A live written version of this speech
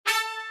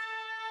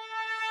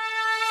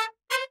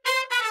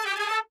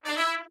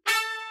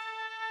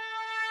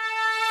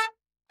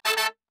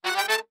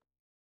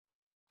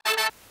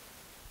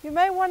You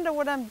may wonder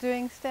what I'm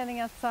doing standing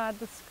outside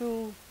the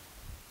school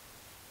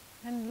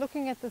and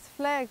looking at this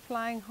flag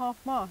flying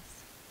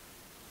half-mast.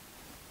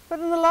 But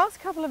in the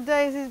last couple of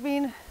days there's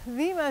been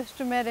the most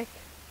dramatic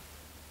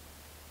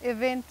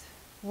event,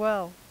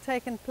 well,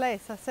 taken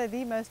place. I say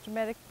the most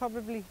dramatic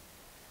probably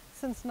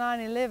since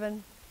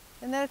 9/11,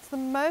 and that it's the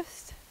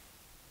most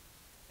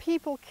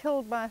people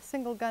killed by a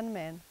single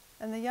gunman.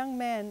 And the young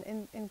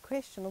man in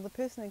question, or the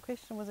person in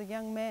question, was a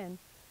young man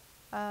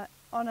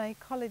on a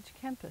college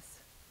campus.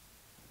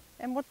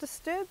 And what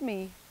disturbed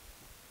me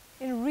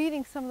in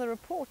reading some of the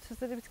reports is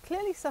that he was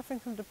clearly suffering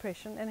from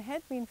depression and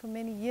had been for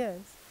many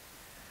years.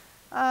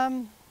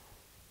 And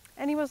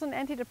he was on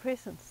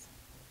antidepressants.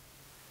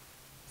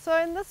 So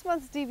in this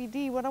month's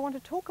DVD, what I want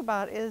to talk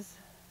about is,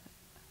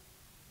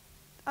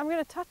 I'm going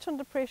to touch on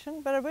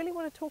depression, but I really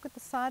want to talk at the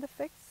side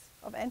effects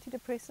of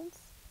antidepressants.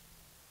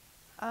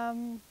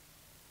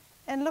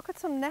 And look at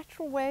some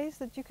natural ways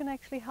that you can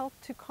actually help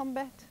to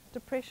combat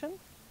depression.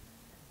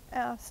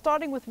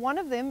 Starting with one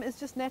of them is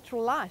just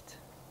natural light.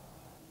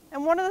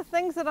 And one of the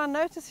things that I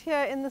notice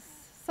here in this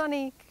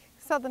sunny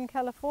Southern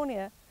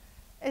California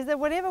is that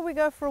whenever we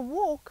go for a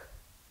walk,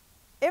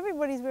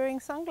 everybody's wearing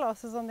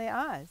sunglasses on their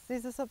eyes.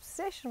 There's this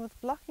obsession with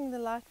blocking the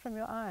light from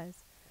your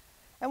eyes.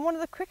 And one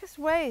of the quickest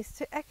ways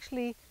to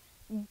actually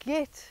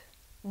get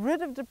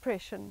rid of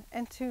depression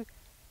and to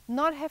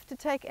not have to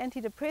take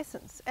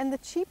antidepressants, and the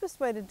cheapest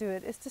way to do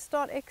it, is to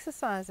start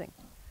exercising.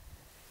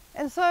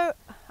 And so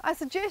I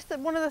suggest that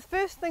one of the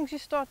first things you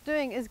start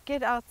doing is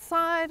get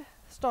outside,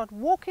 start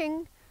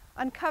walking,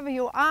 uncover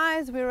your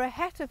eyes, wear a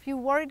hat if you're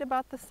worried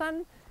about the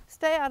sun,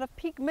 stay out of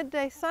peak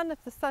midday sun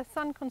if the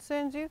sun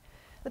concerns you.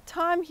 The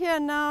time here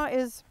now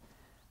is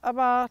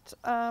about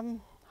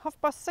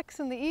 6:30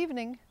 in the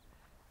evening,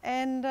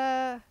 and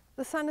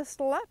the sun is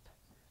still up,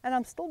 and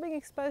I'm still being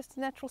exposed to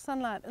natural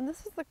sunlight. And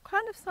this is the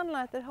kind of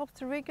sunlight that helps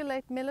to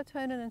regulate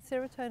melatonin and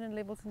serotonin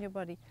levels in your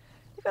body.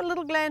 You've got a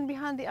little gland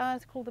behind the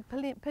eyes called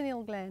the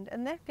pineal gland,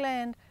 and that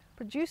gland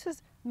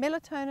produces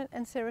melatonin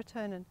and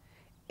serotonin.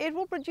 It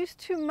will produce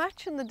too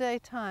much in the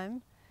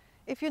daytime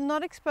if you're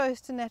not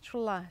exposed to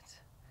natural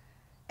light.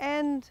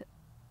 And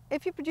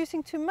if you're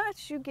producing too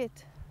much, you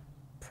get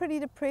pretty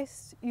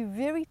depressed, you're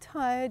very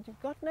tired,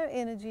 you've got no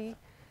energy,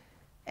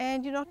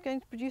 and you're not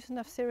going to produce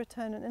enough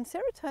serotonin. And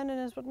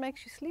serotonin is what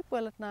makes you sleep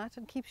well at night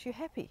and keeps you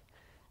happy.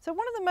 So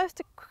one of the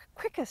most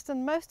quickest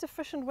and most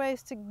efficient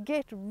ways to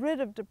get rid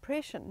of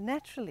depression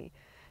naturally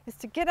is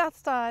to get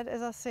outside,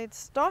 as I said,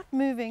 start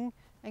moving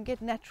and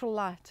get natural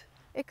light.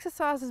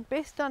 Exercise is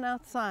best done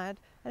outside,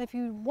 and if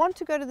you want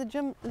to go to the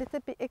gym, let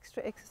that be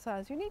extra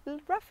exercise. You need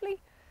roughly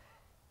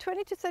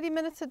 20 to 30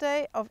 minutes a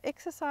day of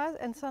exercise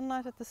and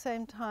sunlight at the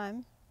same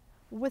time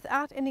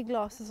without any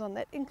glasses on.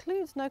 That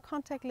includes no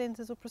contact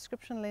lenses or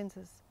prescription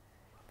lenses.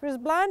 If you're as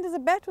blind as a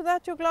bat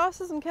without your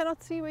glasses and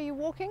cannot see where you're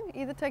walking,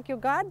 either take your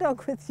guide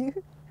dog with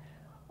you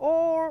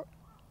or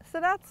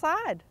sit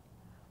outside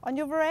on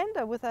your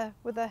veranda with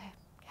a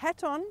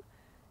hat on,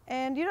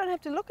 and you don't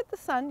have to look at the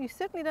sun. You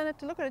certainly don't have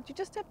to look at it. You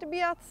just have to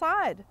be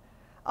outside.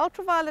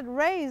 Ultraviolet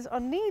rays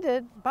are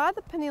needed by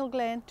the pineal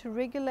gland to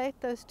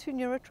regulate those two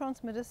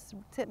neurotransmitters,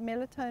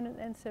 melatonin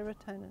and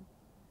serotonin.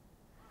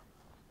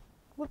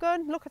 We'll go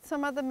and look at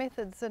some other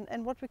methods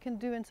and what we can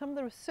do, and some of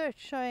the research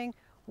showing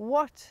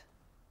what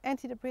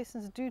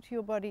antidepressants do to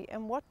your body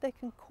and what they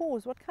can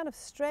cause, what kind of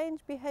strange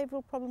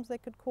behavioral problems they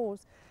could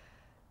cause.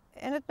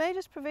 And it may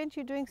just prevent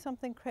you doing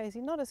something crazy,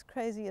 not as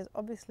crazy as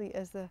obviously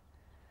as the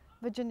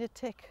Virginia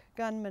Tech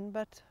gunman,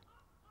 but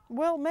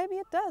well, maybe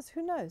it does,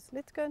 who knows.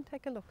 Let's go and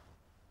take a look.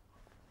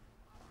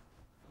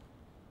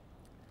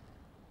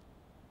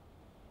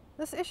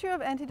 This issue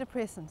of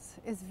antidepressants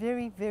is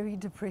very, very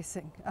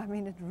depressing. I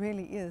mean, it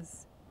really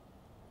is.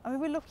 I mean,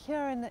 we look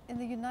here in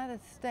the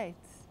United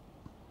States,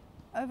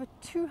 over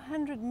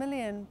 200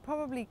 million,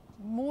 probably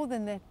more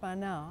than that by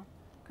now,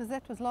 because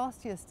that was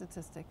last year's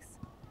statistics.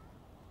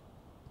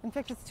 In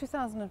fact, it's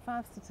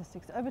 2005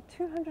 statistics. Over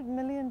 200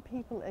 million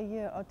people a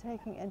year are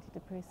taking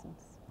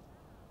antidepressants.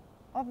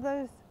 Of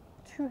those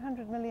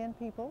 200 million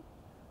people,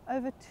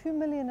 over 2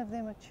 million of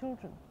them are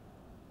children.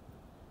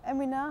 And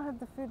we now have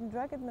the Food and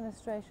Drug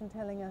Administration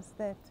telling us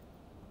that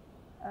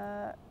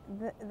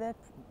that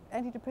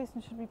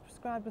antidepressants should be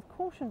prescribed with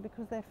caution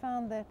because they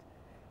found that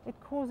it's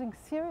causing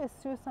serious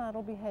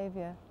suicidal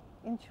behavior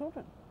in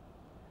children.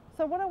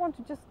 So what I want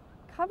to just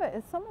cover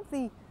is some of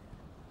the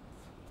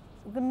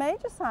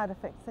major side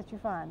effects that you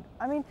find.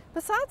 I mean,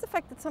 besides the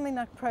fact that something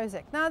like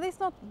Prozac, now there's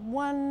not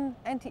one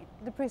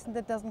antidepressant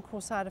that doesn't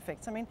cause side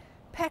effects. I mean,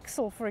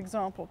 Paxil, for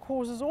example,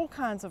 causes all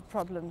kinds of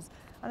problems.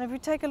 And if we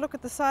take a look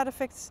at the side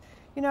effects,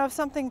 you know, of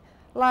something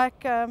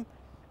like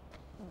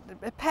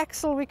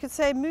Paxil, we could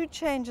say mood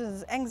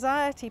changes,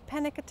 anxiety,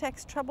 panic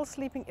attacks, trouble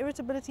sleeping,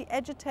 irritability,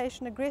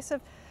 agitation,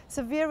 aggressive,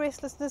 severe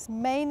restlessness,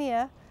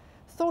 mania,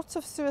 thoughts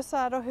of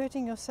suicide or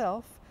hurting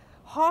yourself,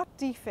 heart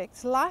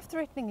defects,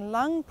 life-threatening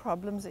lung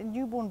problems in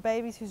newborn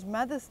babies whose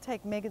mothers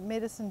take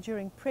medicine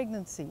during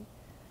pregnancy.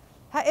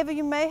 However,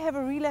 you may have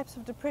a relapse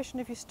of depression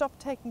if you stop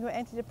taking your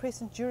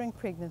antidepressant during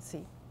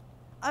pregnancy.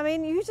 I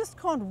mean, you just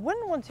can't win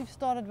once you've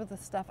started with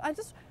this stuff. I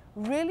just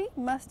really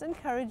must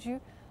encourage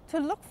you to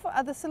look for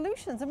other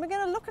solutions, and we're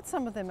going to look at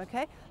some of them,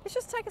 okay? Let's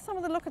just take a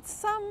look at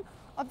some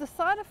of the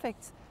side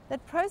effects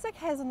that Prozac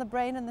has on the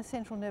brain and the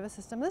central nervous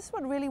system. This is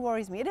what really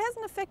worries me. It has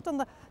an effect on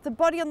the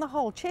body on the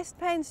whole: chest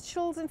pains,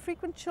 chills,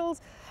 infrequent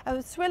chills,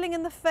 swelling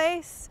in the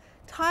face,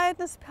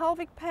 tiredness,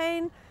 pelvic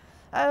pain,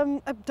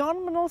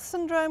 abdominal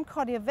syndrome,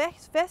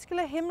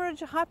 cardiovascular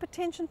hemorrhage,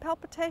 hypertension,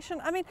 palpitation.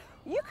 I mean,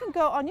 you can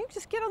go on, you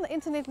just get on the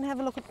internet and have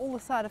a look at all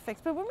the side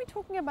effects. But when we're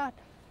talking about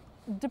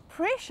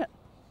depression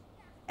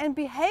and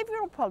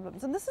behavioral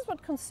problems, and this is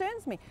what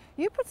concerns me,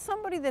 you put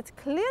somebody that's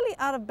clearly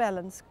out of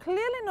balance,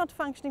 clearly not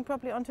functioning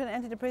properly onto an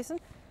antidepressant,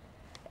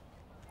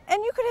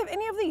 and you could have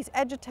any of these: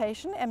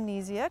 agitation,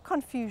 amnesia,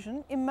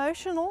 confusion,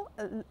 emotional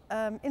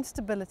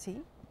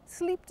instability,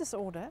 sleep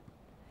disorder,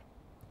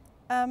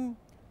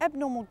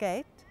 abnormal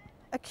gait,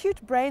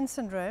 acute brain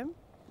syndrome,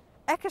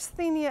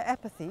 akasthenia,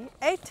 apathy,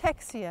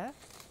 ataxia,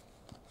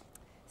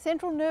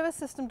 central nervous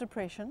system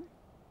depression,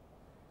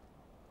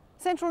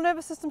 central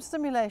nervous system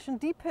stimulation,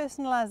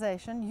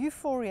 depersonalization,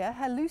 euphoria,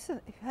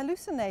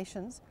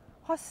 hallucinations,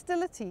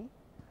 hostility,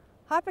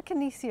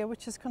 hyperkinesia,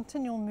 which is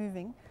continual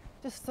moving,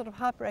 just sort of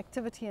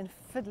hyperactivity and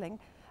fiddling,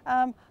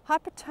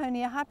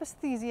 hypertonia,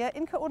 hyperesthesia,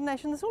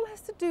 incoordination. This all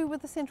has to do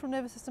with the central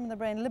nervous system in the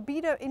brain.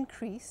 Libido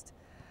increased.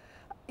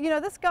 You know,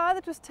 this guy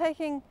that was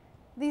taking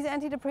these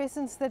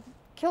antidepressants that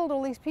killed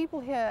all these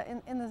people here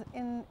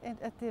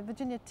at the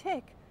Virginia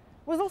Tech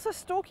was also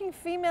stalking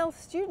female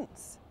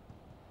students.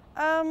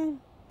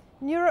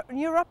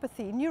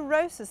 Neuropathy,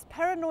 neurosis,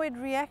 paranoid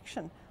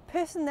reaction,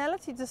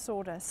 personality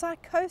disorder,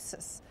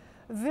 psychosis,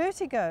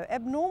 vertigo,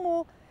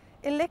 abnormal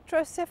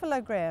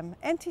electrocephalogram,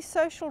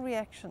 antisocial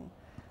reaction,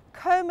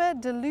 coma,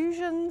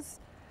 delusions,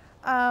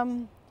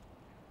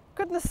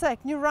 goodness sake,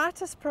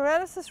 neuritis,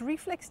 paralysis,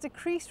 reflex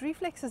decreased,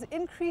 reflexes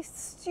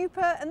increased,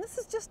 stupor, and this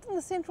is just in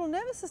the central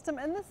nervous system,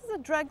 and this is a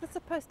drug that's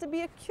supposed to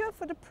be a cure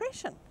for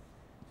depression.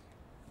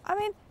 I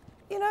mean,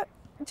 you know,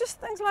 just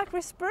things like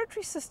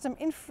respiratory system,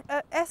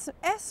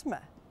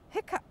 asthma,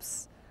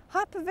 hiccups,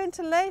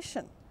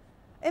 hyperventilation,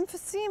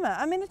 emphysema.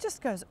 I mean, it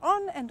just goes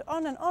on and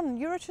on and on.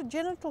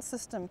 Urogenital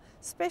system,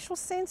 special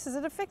senses,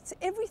 it affects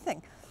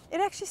everything. It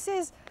actually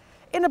says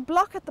in a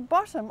block at the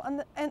bottom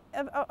on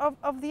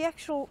of the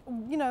actual,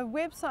 you know,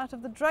 website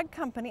of the drug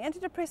company,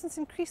 antidepressants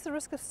increase the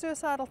risk of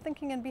suicidal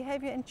thinking and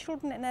behavior in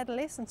children and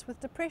adolescents with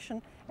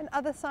depression and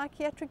other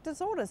psychiatric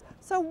disorders.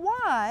 So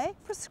why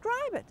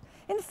prescribe it?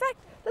 In fact,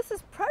 this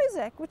is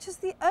Prozac, which is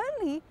the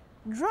only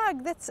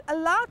drug that's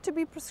allowed to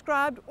be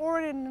prescribed, or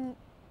in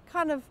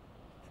kind of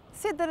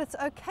said that it's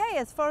okay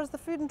as far as the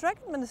Food and Drug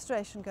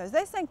Administration goes.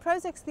 They're saying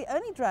Prozac's the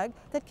only drug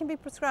that can be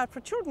prescribed for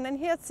children, and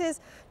here it says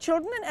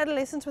children and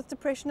adolescents with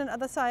depression and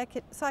other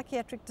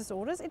psychiatric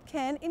disorders, it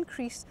can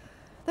increase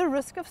the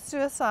risk of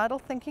suicidal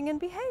thinking and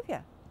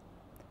behavior.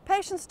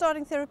 Patients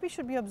starting therapy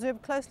should be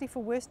observed closely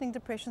for worsening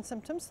depression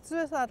symptoms,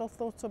 suicidal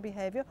thoughts or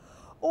behavior,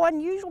 or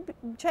unusual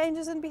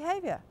changes in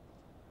behavior.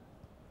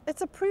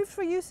 It's approved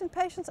for use in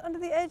patients under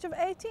the age of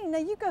 18. Now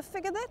you go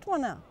figure that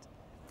one out.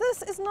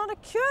 This is not a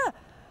cure.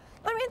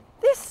 I mean,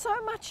 there's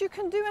so much you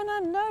can do, and I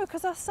know,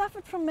 because I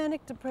suffered from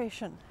manic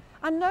depression.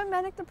 I know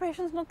manic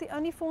depression is not the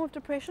only form of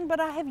depression, but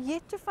I have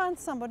yet to find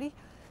somebody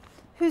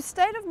whose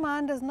state of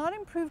mind does not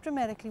improve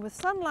dramatically with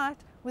sunlight,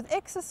 with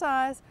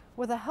exercise,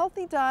 with a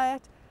healthy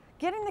diet,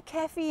 getting the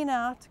caffeine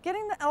out,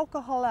 getting the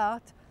alcohol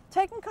out,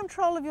 taking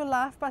control of your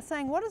life by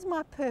saying, what is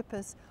my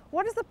purpose?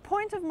 What is the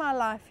point of my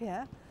life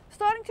here?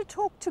 Starting to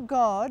talk to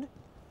God.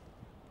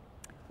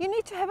 You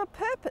need to have a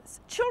purpose.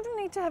 Children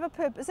need to have a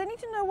purpose. They need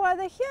to know why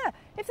they're here.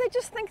 If they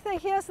just think they're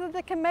here so that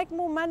they can make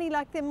more money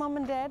like their mom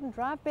and dad and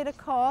drive better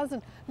cars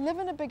and live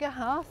in a bigger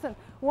house, and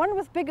one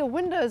with bigger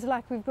windows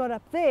like we've got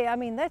up there. I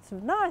mean, that's a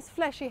nice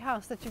flashy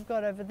house that you've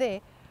got over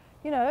there,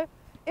 you know.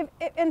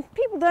 And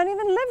people don't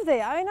even live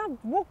there. I mean, I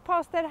walk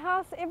past that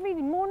house every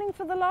morning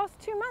for the last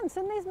 2 months,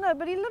 and there's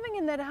nobody living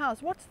in that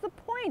house. What's the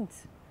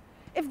point?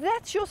 If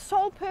that's your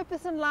sole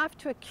purpose in life,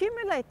 to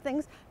accumulate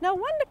things, no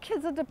wonder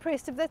kids are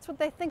depressed if that's what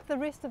they think the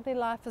rest of their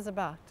life is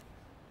about.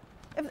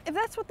 If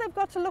that's what they've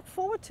got to look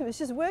forward to, is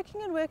just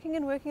working and working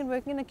and working and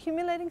working and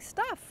accumulating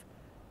stuff.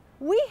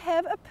 We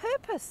have a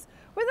purpose,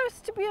 whether it's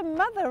to be a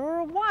mother or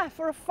a wife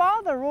or a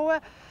father, or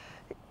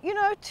you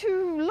know,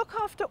 to look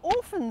after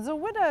orphans or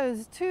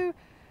widows, to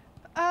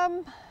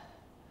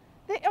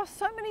there are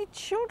so many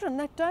children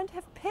that don't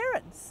have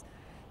parents.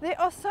 There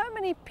are so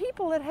many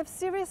people that have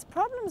serious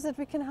problems that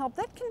we can help.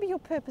 That can be your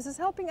purpose, is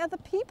helping other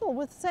people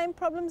with the same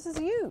problems as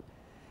you.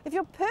 If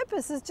your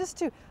purpose is just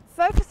to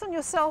focus on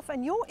yourself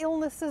and your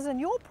illnesses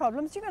and your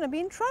problems, you're going to be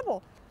in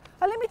trouble.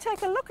 Let me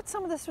take a look at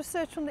some of this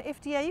research from the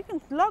FDA. You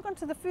can log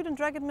onto the Food and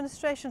Drug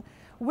Administration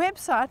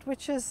website,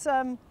 which is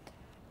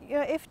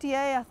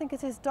FDA, I think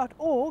it is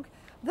 .org.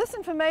 This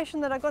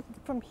information that I got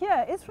from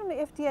here is from the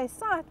FDA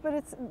site, but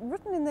it's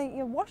written in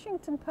the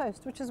Washington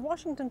Post, which is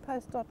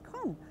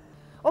washingtonpost.com.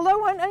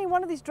 Although only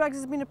one of these drugs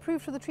has been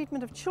approved for the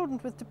treatment of children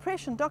with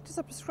depression, doctors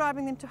are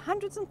prescribing them to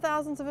hundreds and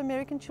thousands of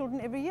American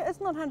children every year.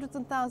 It's not hundreds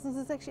and thousands,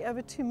 it's actually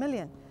over 2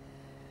 million.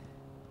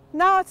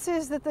 Now it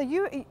says that the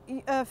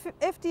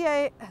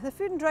FDA, the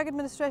Food and Drug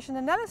Administration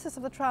analysis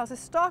of the trials is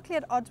starkly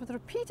at odds with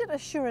repeated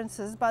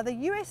assurances by the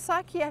US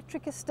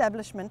psychiatric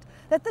establishment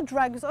that the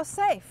drugs are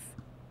safe.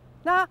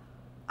 Now,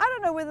 I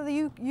don't know whether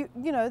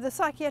the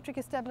psychiatric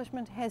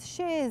establishment has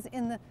shares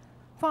in the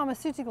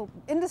pharmaceutical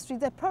industry.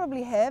 They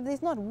probably have.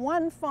 There's not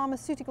one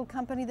pharmaceutical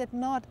company that's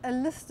not a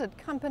listed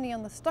company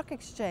on the stock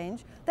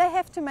exchange. They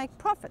have to make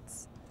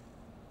profits.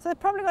 So they've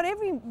probably got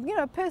every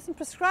person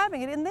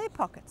prescribing it in their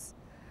pockets.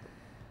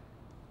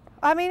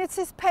 I mean, it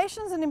says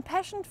patients and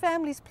impassioned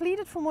families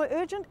pleaded for more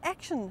urgent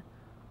action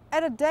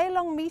at a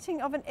day-long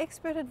meeting of an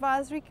expert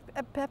advisory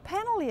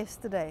panel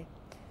yesterday.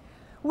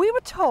 We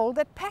were told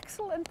that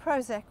Paxil and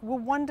Prozac were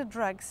wonder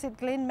drugs, said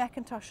Glenn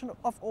McIntosh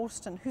of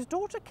Austin, whose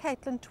daughter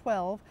Caitlin,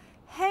 12,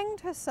 hanged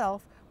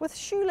herself with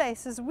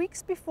shoelaces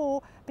weeks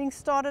before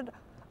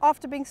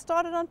after being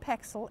started on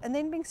Paxil and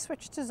then being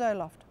switched to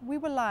Zoloft. We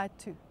were lied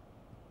to.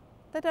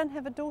 They don't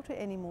have a daughter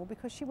anymore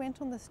because she went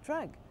on this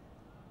drug.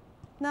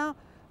 Now,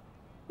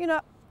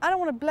 I don't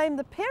want to blame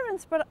the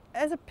parents, but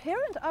as a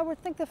parent, I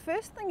would think the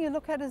first thing you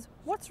look at is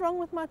what's wrong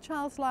with my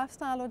child's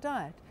lifestyle or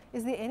diet?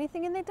 Is there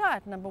anything in their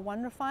diet? Number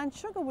one, refined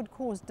sugar would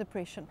cause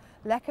depression.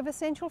 Lack of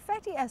essential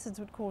fatty acids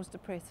would cause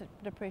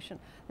depression.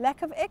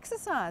 Lack of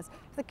exercise.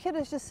 If the kid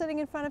is just sitting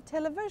in front of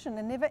television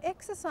and never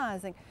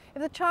exercising.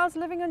 If the child's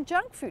living on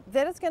junk food,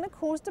 that is going to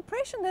cause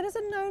depression. That is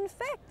a known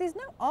fact. There's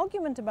no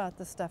argument about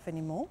this stuff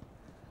anymore.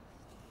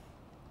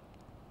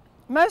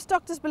 Most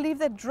doctors believe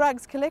that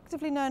drugs,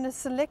 collectively known as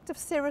selective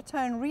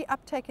serotonin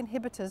reuptake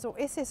inhibitors, or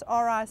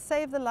SSRIs,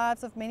 save the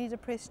lives of many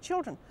depressed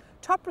children.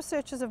 Top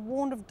researchers have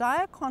warned of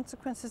dire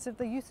consequences if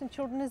the use in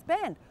children is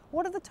banned.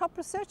 What are the top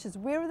researchers?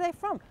 Where are they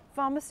from?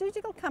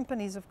 Pharmaceutical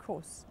companies, of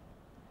course.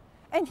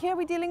 And here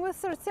we're dealing with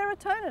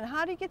serotonin.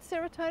 How do you get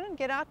serotonin?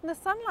 Get out in the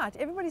sunlight.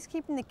 Everybody's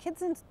keeping their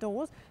kids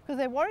indoors because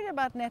they're worried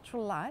about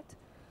natural light.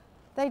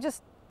 They're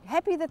just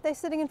happy that they're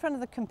sitting in front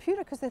of the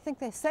computer because they think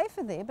they're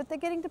safer there, but they're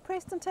getting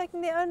depressed and taking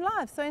their own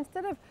lives. So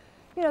instead of,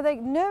 they're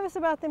nervous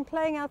about them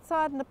playing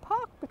outside in the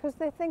park because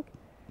they think,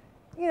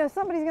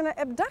 somebody's going to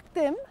abduct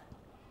them,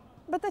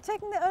 but they're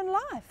taking their own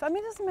life. I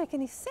mean, it doesn't make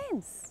any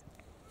sense.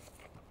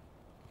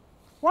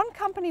 One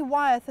company,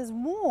 Wyeth, has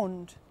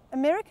warned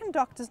American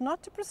doctors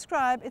not to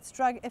prescribe its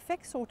drug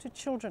Effexor to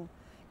children.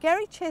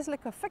 Gary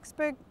Cheslick of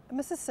Vicksburg,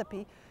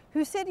 Mississippi,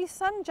 who said his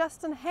son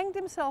Justin hanged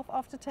himself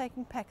after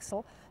taking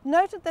Paxil,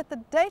 noted that the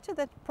data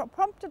that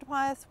prompted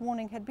Wyeth's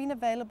warning had been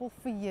available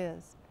for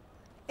years.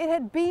 It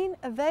had been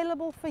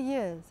available for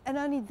years, and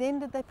only then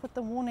did they put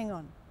the warning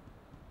on.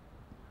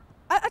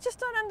 I just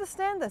don't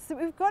understand this.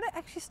 We've got to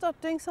actually start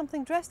doing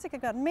something drastic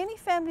about it. Many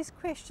families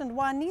questioned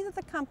why neither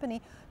the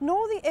company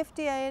nor the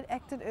FDA had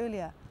acted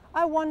earlier.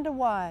 I wonder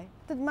why.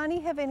 Did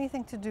money have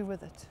anything to do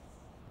with it?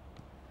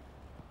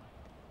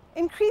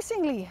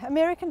 Increasingly,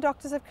 American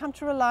doctors have come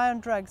to rely on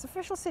drugs.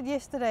 Officials said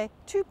yesterday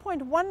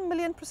 2.1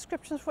 million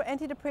prescriptions for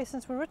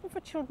antidepressants were written for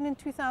children in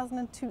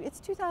 2002. It's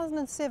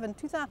 2007,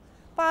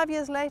 5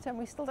 years later, and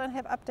we still don't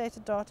have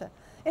updated data.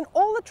 In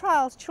all the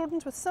trials, children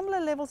with similar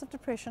levels of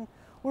depression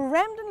were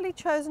randomly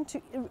chosen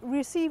to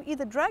receive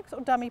either drugs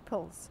or dummy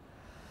pills.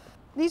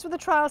 These were the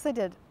trials they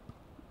did.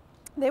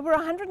 There were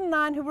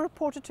 109 who were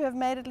reported to have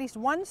made at least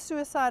one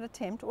suicide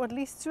attempt or at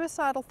least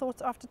suicidal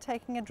thoughts after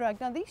taking a drug.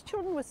 Now, these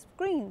children were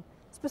screened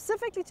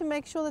specifically to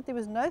make sure that there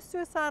was no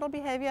suicidal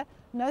behavior,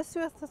 no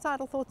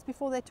suicidal thoughts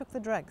before they took the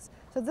drugs.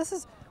 So this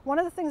is one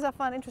of the things I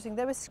find interesting.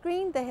 They were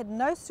screened, they had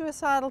no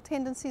suicidal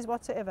tendencies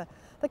whatsoever.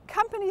 The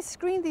company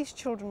screened these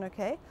children,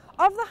 okay?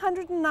 Of the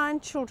 109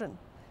 children,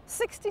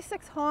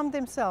 66 harmed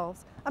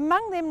themselves.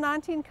 Among them,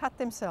 19 cut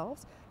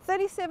themselves.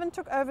 37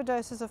 took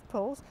overdoses of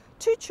pills.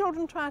 2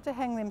 children tried to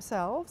hang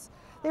themselves.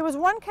 There was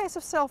 1 case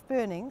of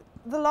self-burning.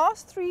 The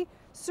last 3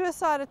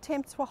 suicide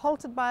attempts were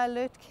halted by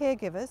alert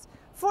caregivers.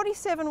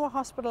 47 were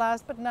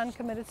hospitalized, but none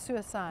committed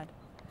suicide.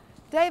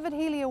 David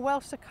Healy, a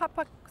Welsh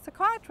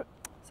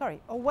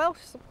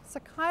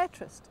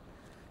psychiatrist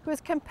who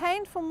has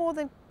campaigned for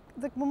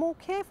the more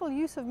careful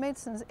use of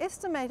medicines,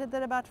 estimated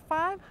that about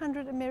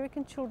 500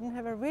 American children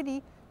have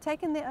already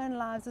taken their own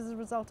lives as a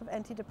result of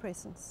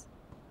antidepressants.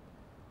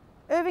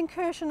 Irving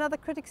Kirsch, another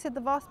critic, said the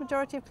vast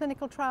majority of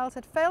clinical trials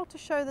had failed to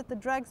show that the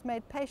drugs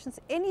made patients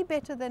any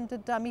better than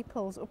did dummy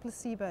pills or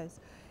placebos.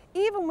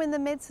 Even when the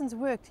medicines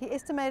worked, he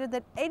estimated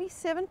that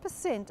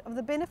 87% of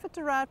the benefit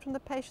derived from the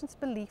patient's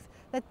belief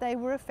that they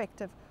were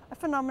effective, a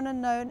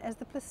phenomenon known as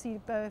the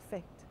placebo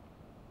effect.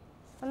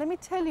 Now, let me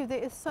tell you,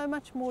 there is so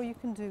much more you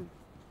can do.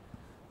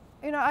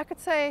 I could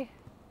say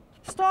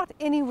start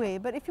anywhere,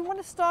 but if you want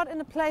to start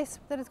in a place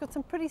that has got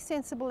some pretty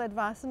sensible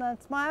advice, and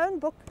it's my own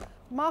book,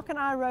 Mark and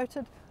I wrote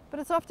it, but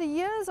it's after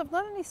years of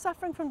not only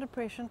suffering from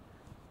depression,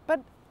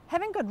 but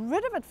having got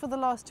rid of it for the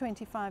last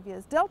 25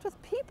 years, dealt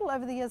with people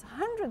over the years,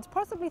 hundreds,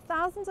 possibly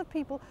thousands of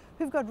people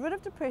who've got rid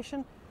of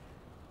depression,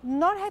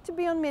 not had to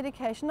be on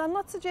medication. I'm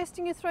not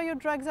suggesting you throw your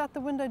drugs out the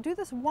window. Do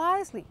this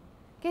wisely.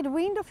 Get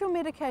weaned off your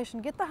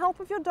medication. Get the help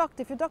of your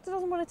doctor. If your doctor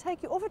doesn't want to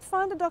take you off it,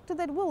 find a doctor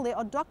that will. There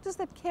are doctors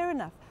that care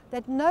enough,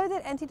 that know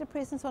that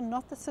antidepressants are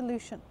not the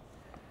solution.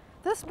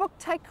 This book,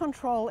 Take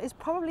Control, is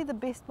probably the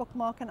best book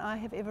Mark and I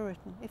have ever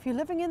written. If you're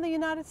living in the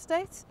United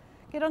States,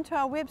 get onto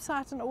our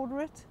website and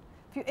order it.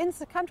 If you're in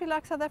a country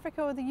like South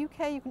Africa or the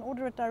UK, you can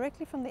order it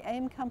directly from the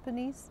AIM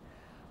companies.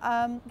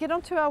 Get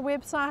onto our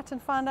website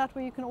and find out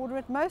where you can order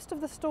it. Most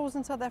of the stores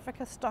in South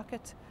Africa stock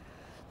it.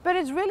 But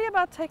it's really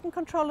about taking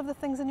control of the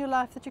things in your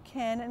life that you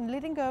can and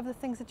letting go of the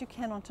things that you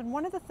cannot. And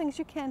one of the things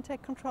you can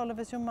take control of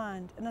is your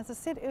mind. And as I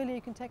said earlier,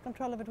 you can take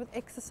control of it with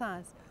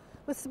exercise,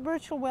 with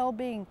spiritual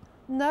well-being,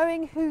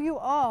 knowing who you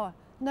are,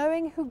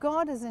 knowing who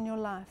God is in your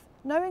life,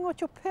 knowing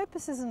what your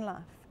purpose is in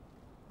life.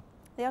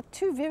 There are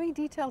 2 very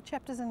detailed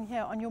chapters in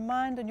here on your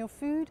mind and your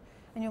food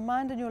and your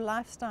mind and your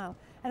lifestyle.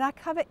 And I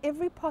cover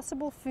every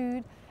possible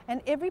food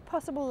and every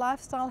possible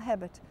lifestyle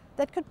habit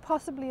that could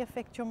possibly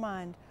affect your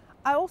mind.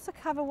 I also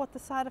cover what the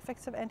side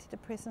effects of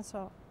antidepressants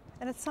are.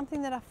 And it's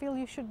something that I feel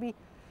you should be,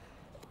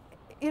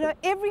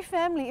 every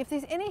family, if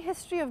there's any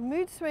history of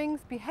mood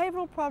swings,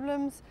 behavioral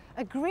problems,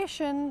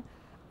 aggression,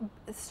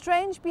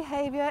 strange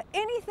behavior,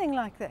 anything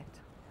like that,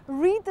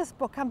 read this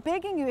book. I'm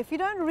begging you. If you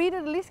don't read it,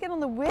 at least get on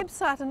the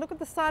website and look at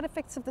the side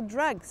effects of the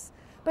drugs.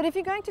 But if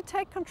you're going to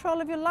take control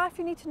of your life,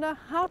 you need to know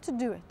how to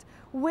do it,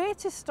 where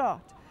to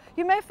start.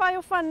 You may find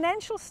your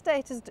financial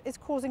state is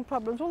causing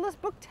problems. Well, this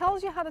book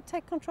tells you how to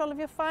take control of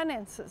your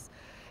finances.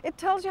 It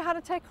tells you how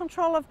to take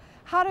control of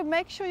how to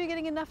make sure you're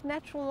getting enough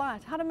natural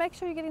light, how to make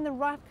sure you're getting the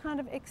right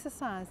kind of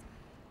exercise.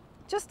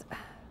 Just,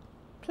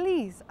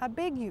 please, I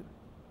beg you,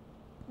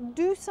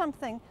 do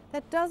something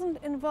that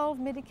doesn't involve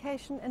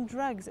medication and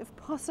drugs, if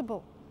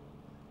possible.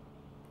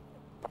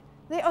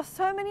 There are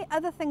so many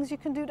other things you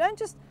can do. Don't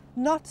just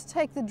not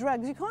take the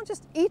drugs. You can't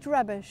just eat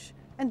rubbish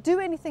and do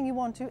anything you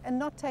want to and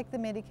not take the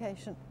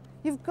medication.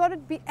 You've got to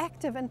be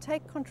active and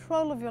take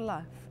control of your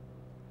life.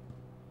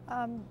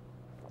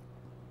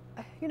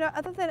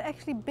 Other than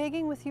actually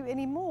begging with you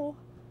anymore,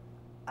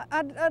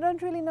 I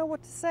don't really know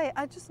what to say.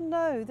 I just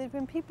know that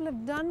when people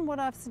have done what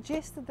I've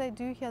suggested they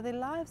do here, their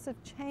lives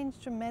have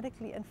changed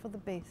dramatically and for the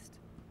best.